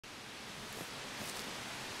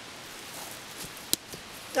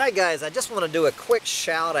Hi guys, I just want to do a quick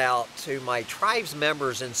shout out to my tribes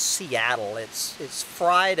members in Seattle. It's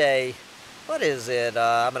Friday. What is it?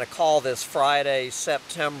 I'm going to call this Friday,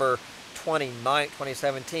 September 29th,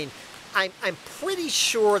 2017. I'm pretty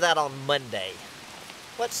sure that on Monday.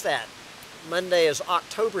 What's that? Monday is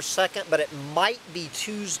October 2nd, but it might be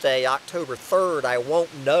Tuesday, October 3rd. I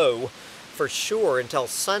won't know for sure until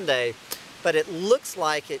Sunday, but it looks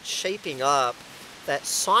like it's shaping up that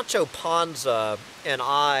Sancho Panza and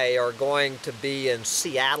I are going to be in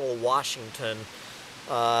Seattle, Washington,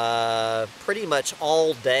 pretty much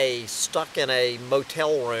all day, stuck in a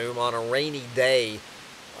motel room on a rainy day.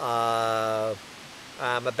 I'm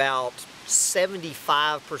about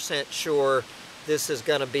 75% sure this is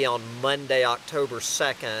going to be on Monday, October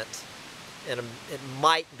 2nd, and it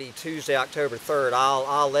might be Tuesday, October 3rd.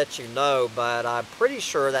 I'll let you know, but I'm pretty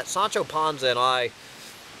sure that Sancho Panza and I,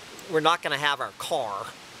 we're not going to have our car.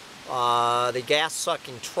 The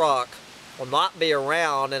gas-sucking truck will not be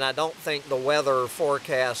around, and I don't think the weather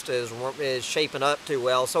forecast is shaping up too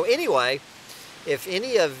well. So anyway, if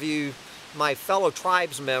any of you, my fellow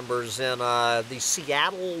tribes members in the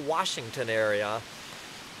Seattle, Washington area,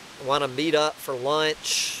 want to meet up for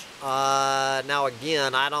lunch, now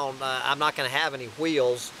again, I'm not going to have any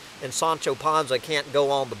wheels, and Sancho Panza can't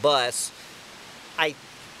go on the bus. I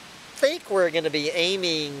think we're going to be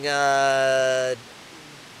aiming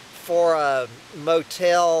for a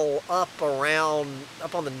motel up on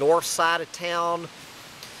the north side of town.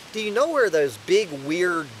 Do you know where those big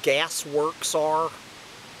weird gas works are?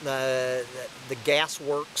 The gas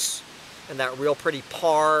works and that real pretty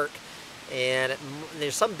park, and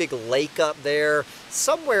there's some big lake up there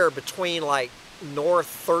somewhere between like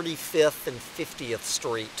North 35th and 50th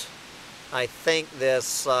Street. I think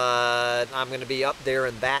I'm going to be up there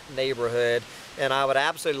in that neighborhood, and I would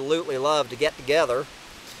absolutely love to get together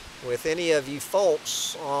with any of you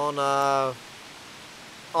folks on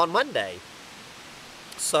Monday.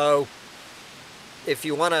 So if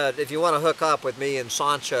you want to hook up with me and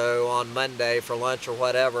Sancho on Monday for lunch or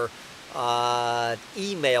whatever,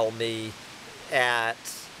 email me at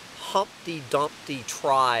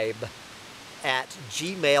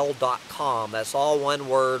humptydumptytribe@gmail.com. That's all one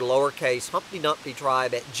word, lowercase,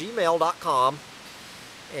 humptydumptytribe@gmail.com,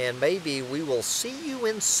 and maybe we will see you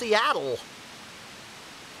in Seattle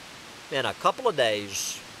in a couple of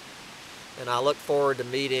days. And I look forward to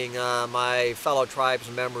meeting my fellow tribes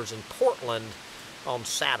members in Portland on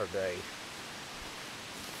Saturday.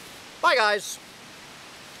 Bye guys.